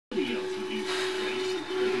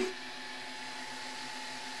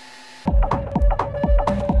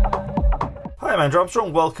Hi, I'm Andrew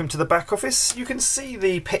Armstrong. Welcome to the back office. You can see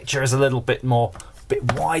the picture is a little bit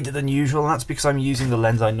wider than usual, and that's because I'm using the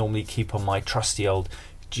lens I normally keep on my trusty old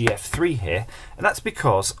GF3 here, and that's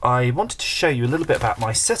because I wanted to show you a little bit about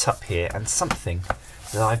my setup here and something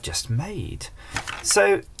that I've just made.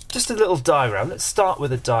 So just a little diagram. Let's start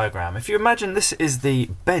with a diagram. If you imagine this is the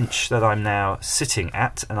bench that I'm now sitting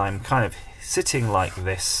at, and I'm kind of sitting like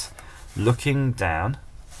this, looking down.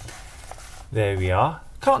 There we are.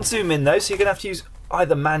 Can't zoom in though, so you're going to have to use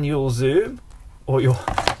either manual zoom or you'll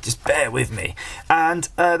just bear with me. And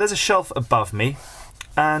there's a shelf above me,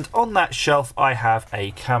 and on that shelf I have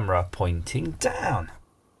a camera pointing down.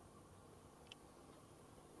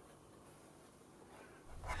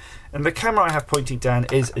 And the camera I have pointing down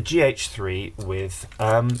is a GH3 with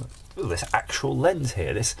this actual lens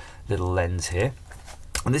here, this little lens here.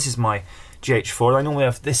 And this is my GH4, and I normally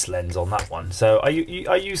have this lens on that one. So I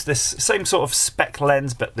use this same sort of spec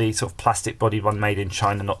lens, but the sort of plastic bodied one made in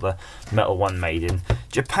China, not the metal one made in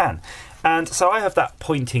Japan. And so I have that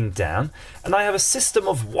pointing down, and I have a system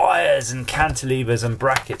of wires and cantilevers and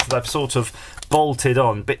brackets that I've sort of bolted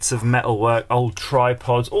on, bits of metalwork, old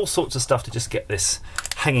tripods, all sorts of stuff to just get this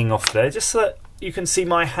hanging off there, just so that you can see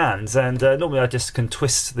my hands. And normally I just can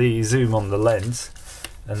twist the zoom on the lens,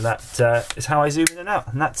 and that is how I zoom in and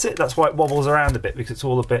out, and that's it. That's why it wobbles around a bit, because it's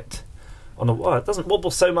all a bit on a wire. It doesn't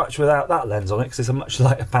wobble so much without that lens on it, because it's a much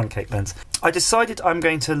lighter pancake lens. I decided I'm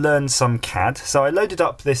going to learn some CAD, so I loaded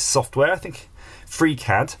up this software, I think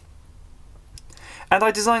FreeCAD, and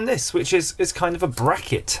I designed this, which is kind of a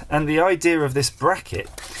bracket. And the idea of this bracket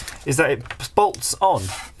is that it bolts on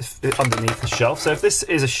underneath the shelf. So if this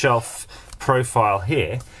is a shelf profile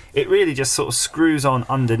here, it really just sort of screws on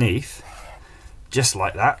underneath, just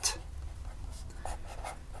like that.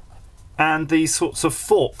 And these sorts of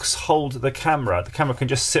forks hold the camera. The camera can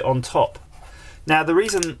just sit on top. Now, the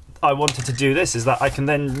reason I wanted to do this is that I can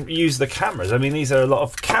then use the cameras. I mean, these are a lot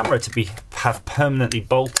of camera to have permanently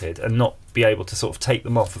bolted and not be able to sort of take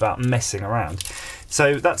them off without messing around.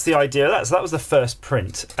 So that's the idea. That was the first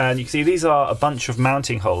print, and you can see these are a bunch of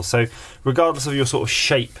mounting holes. So regardless of your sort of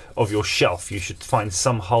shape of your shelf, you should find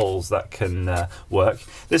some holes that can work.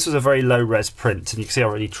 This was a very low res print, and you can see I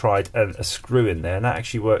already tried a screw in there, and that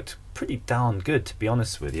actually worked pretty darn good, to be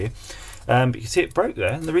honest with you. But you can see it broke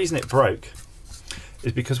there, and the reason it broke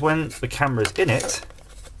is because when the camera's in it,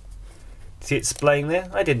 see it splaying there?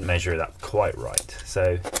 I didn't measure it up quite right,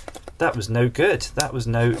 so that was no good. That was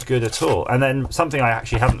no good at all. And then something I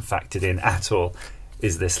actually haven't factored in at all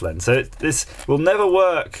is this lens. So this will never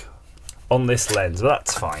work on this lens, but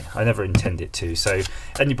that's fine. I never intend it to. So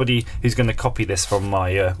anybody who's going to copy this from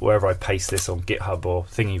my wherever I paste this on GitHub or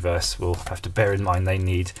Thingiverse will have to bear in mind they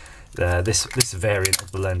need this variant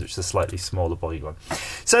of the lens, which is a slightly smaller body one.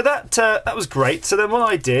 So that was great. So then what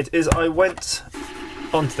I did is I went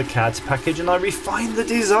onto the CAD package and I refined the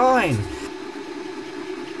design.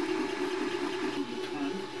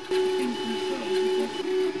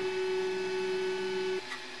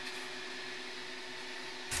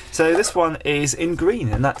 So this one is in green,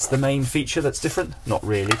 and that's the main feature that's different. Not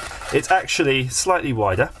really. It's actually slightly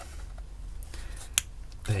wider.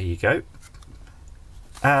 There you go.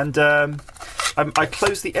 And I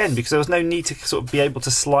closed the end because there was no need to sort of be able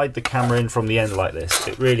to slide the camera in from the end like this.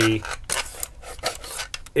 It really,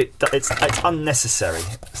 it's unnecessary.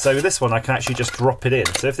 So with this one I can actually just drop it in.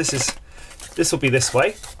 So if this will be this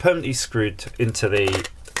way, permanently screwed into the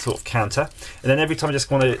sort of counter, and then every time I just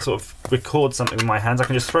want to sort of record something with my hands, I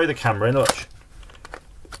can just throw the camera in. Look,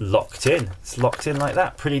 locked in. It's locked in like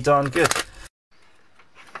that. Pretty darn good.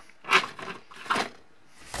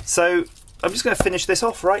 So I'm just going to finish this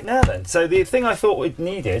off right now then. So the thing I thought we'd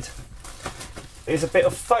needed is a bit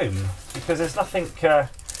of foam, because there's nothing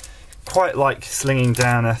quite like slinging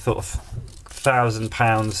down a sort of £1,000,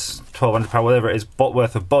 £1,200, whatever it is,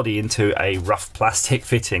 worth of body into a rough plastic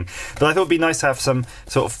fitting. But I thought it'd be nice to have some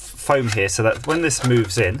sort of foam here, so that when this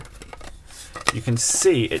moves in, you can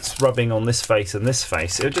see it's rubbing on this face and this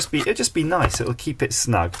face. It'll just be nice. It'll keep it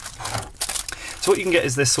snug. So what you can get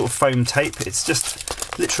is this sort of foam tape. It's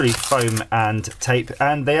just literally foam and tape,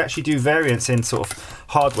 and they actually do variants in sort of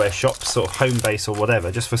hardware shops, sort of Homebase or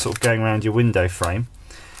whatever, just for sort of going around your window frame.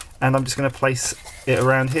 And I'm just going to place it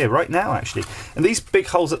around here right now, actually. And these big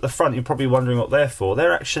holes at the front, you're probably wondering what they're for.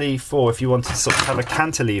 They're actually for if you want to sort of have a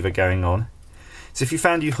cantilever going on. So if you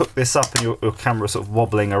found you hook this up and your camera sort of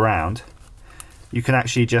wobbling around, you can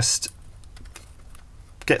actually just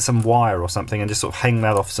get some wire or something and just sort of hang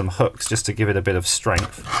that off some hooks just to give it a bit of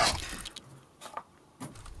strength.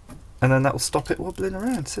 And then that will stop it wobbling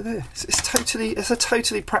around. So there, it's a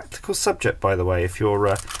totally practical subject, by the way, if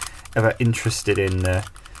you're ever interested in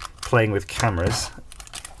playing with cameras.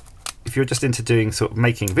 If you're just into doing sort of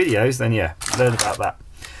making videos, then yeah, learn about that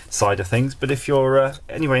side of things. But if you're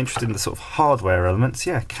anyway interested in the sort of hardware elements,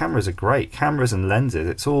 yeah, cameras are great. Cameras and lenses,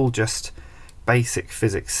 it's all just basic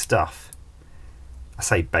physics stuff. I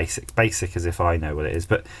say basic as if I know what it is,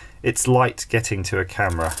 but it's light getting to a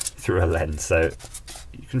camera through a lens, so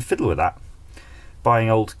you can fiddle with that. Buying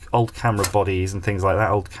old camera bodies and things like that,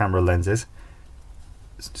 old camera lenses.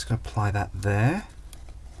 So just going to apply that there.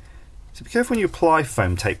 So be careful when you apply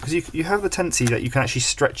foam tape, because you have the tendency that you can actually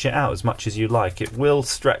stretch it out as much as you like. It will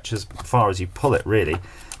stretch as far as you pull it, really,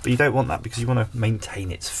 but you don't want that because you want to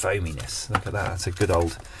maintain its foaminess. Look at that, that's a good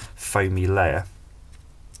old foamy layer.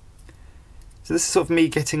 So this is sort of me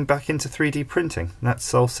getting back into 3D printing. And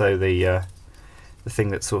that's also the thing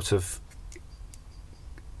that sort of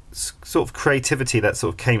creativity that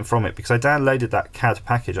sort of came from it, because I downloaded that CAD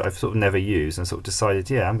package I've sort of never used and sort of decided,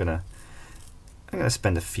 yeah, I'm gonna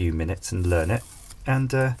spend a few minutes and learn it.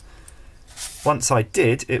 And once I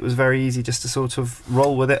did, it was very easy just to sort of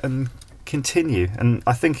roll with it and continue. And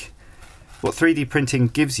I think what 3D printing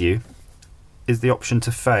gives you is the option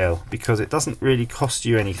to fail, because it doesn't really cost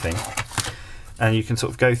you anything, and you can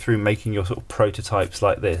sort of go through making your sort of prototypes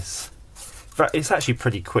like this. In fact, it's actually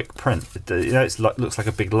pretty quick print. You know, it's like, looks like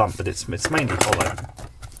a big lump, but it's mainly hollow.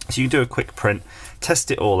 So you do a quick print, test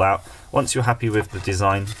it all out. Once you're happy with the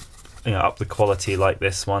design, you know, up the quality like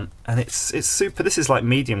this one, and it's super. This is like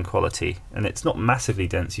medium quality, and it's not massively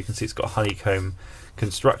dense. You can see it's got a honeycomb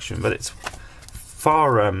construction, but it's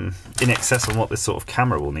far in excess of what this sort of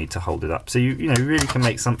camera will need to hold it up. So you know, really can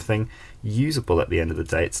make something usable at the end of the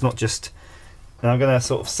day. It's not just. And I'm going to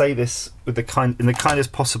sort of say this with in the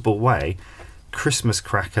kindest possible way, Christmas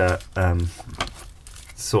cracker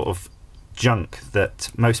sort of junk that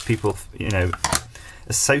most people, you know,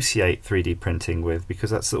 associate 3D printing with, because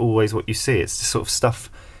that's always what you see. It's the sort of stuff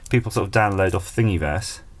people sort of download off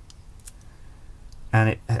Thingiverse, and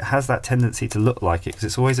it has that tendency to look like it because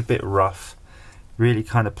it's always a bit rough, really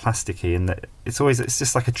kind of plasticky, and it's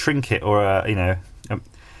just like a trinket or a, you know,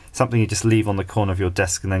 something you just leave on the corner of your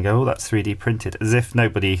desk and then go, oh, that's 3D printed, as if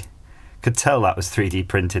nobody could tell that was 3D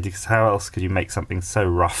printed, because how else could you make something so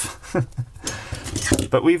rough?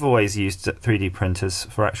 But we've always used 3D printers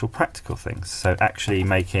for actual practical things, so actually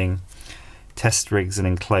making test rigs and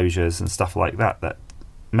enclosures and stuff like that that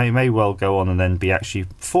may well go on and then be actually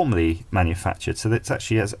formally manufactured. So that's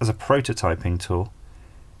actually as a prototyping tool,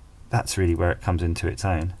 that's really where it comes into its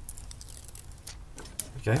own.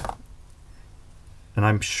 Okay. And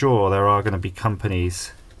I'm sure there are going to be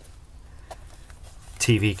companies,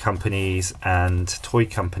 TV companies and toy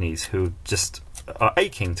companies, who just are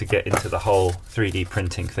aching to get into the whole 3D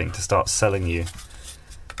printing thing, to start selling you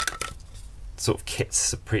sort of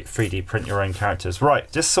kits to 3D print your own characters. Right,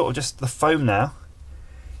 just the foam now.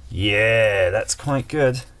 Yeah, that's quite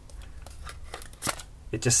good.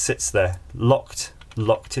 It just sits there, locked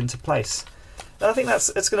into place. And I think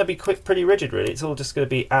it's going to be pretty rigid, really. It's all just going to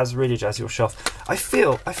be as rigid as your shelf. I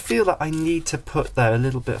feel that I need to put though a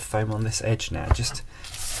little bit of foam on this edge now, just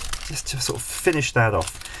to sort of finish that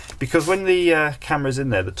off, because when the camera's in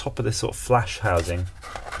there, the top of this sort of flash housing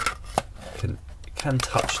can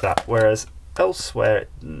touch that, whereas elsewhere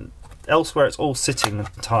it's all sitting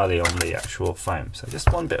entirely on the actual foam. So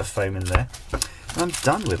just one bit of foam in there, and I'm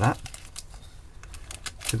done with that.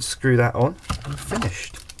 Can screw that on and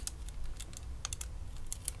finished.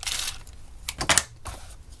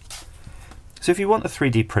 So if you want a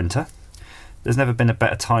 3D printer, there's never been a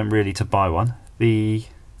better time really to buy one.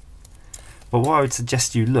 But what I would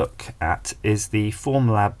suggest you look at is the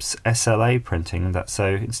Formlabs SLA printing. So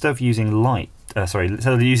instead of using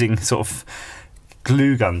instead of using sort of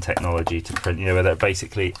glue gun technology to print, you know, where they're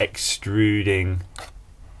basically extruding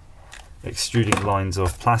lines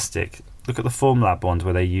of plastic, look at the Formlab ones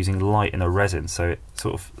where they're using light in a resin. So it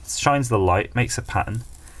sort of shines the light, makes a pattern.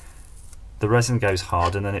 The resin goes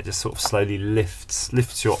hard, and then it just sort of slowly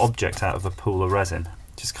lifts your object out of a pool of resin.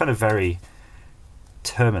 Which is kind of very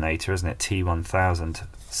Terminator, isn't it? T-1000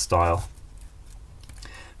 style.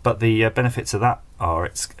 But the benefits of that are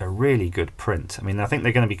it's a really good print. I mean, I think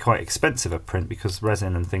they're going to be quite expensive at print because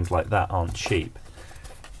resin and things like that aren't cheap.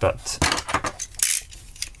 But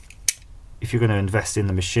if you're going to invest in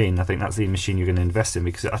the machine, I think that's the machine you're going to invest in,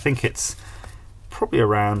 because I think it's probably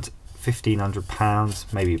around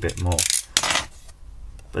 £1,500, maybe a bit more.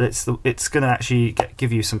 But it's going to actually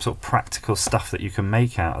give you some sort of practical stuff that you can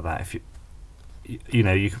make out of that. If you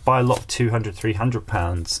know, you can buy a lot of £200, £300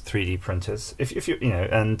 3D printers if you know,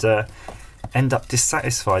 and end up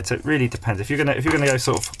dissatisfied. So it really depends. If you're gonna go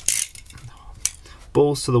sort of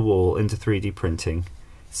balls to the wall into 3D printing,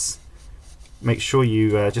 make sure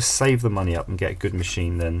you just save the money up and get a good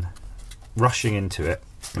machine than rushing into it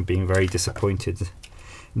and being very disappointed.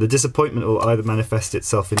 The disappointment will either manifest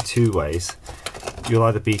itself in two ways. You'll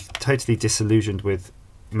either be totally disillusioned with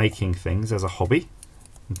making things as a hobby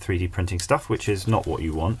and 3D printing stuff, which is not what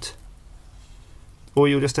you want, or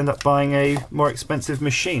you'll just end up buying a more expensive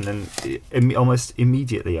machine and almost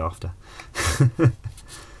immediately after.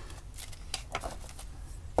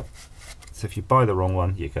 So if you buy the wrong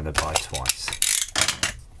one, you're going to buy twice.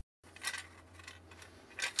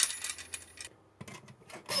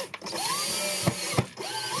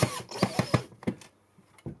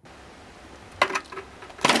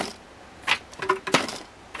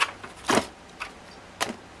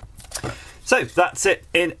 So that's it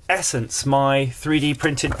in essence, my 3D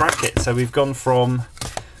printed bracket. So we've gone from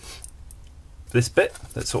this bit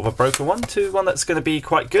that's sort of a broken one to one that's going to be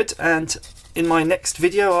quite good, and in my next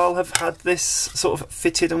video I'll have had this sort of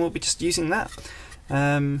fitted and we'll be just using that.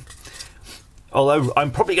 Although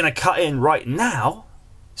I'm probably going to cut in right now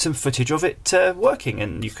some footage of it working,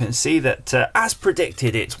 and you can see that as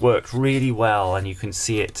predicted it's worked really well, and you can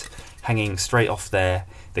see it hanging straight off there.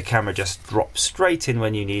 The camera just drops straight in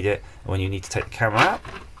when you need it, and when you need to take the camera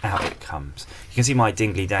out it comes. You can see my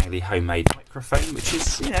dingly dangly homemade microphone, which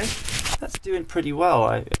is, you know, that's doing pretty well.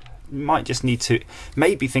 I might just need to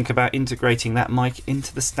maybe think about integrating that mic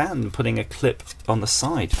into the stand and putting a clip on the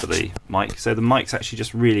side for the mic, so the mic's actually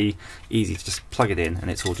just really easy to just plug it in and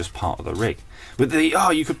it's all just part of the rig. With the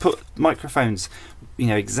you could put microphones, you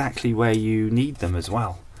know, exactly where you need them as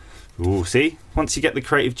well. Ooh, see, once you get the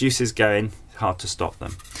creative juices going, hard to stop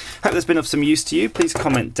them. Hope that's been of some use to you. Please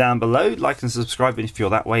comment down below, like and subscribe if you're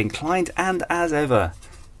that way inclined, and as ever,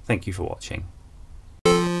 thank you for watching.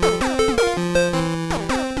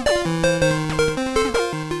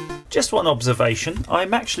 Just one observation,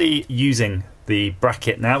 I'm actually using the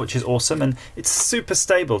bracket now, which is awesome, and it's super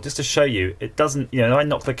stable. Just to show you, it doesn't, you know, I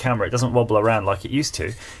knock the camera, it doesn't wobble around like it used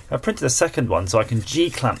to. I printed a second one so I can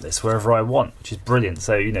G-clamp this wherever I want, which is brilliant.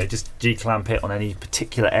 So, you know, just G-clamp it on any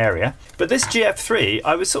particular area. But this GF3,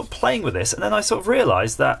 I was sort of playing with this, and then I sort of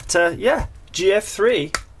realised that, yeah,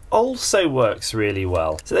 GF3 also works really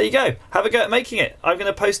well. So there you go, have a go at making it. I'm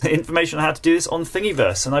going to post the information on how to do this on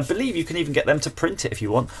Thingiverse, and I believe you can even get them to print it if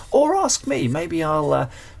you want, or ask me. Maybe I'll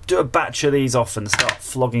do a batch of these off and start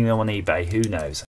flogging them on eBay, who knows.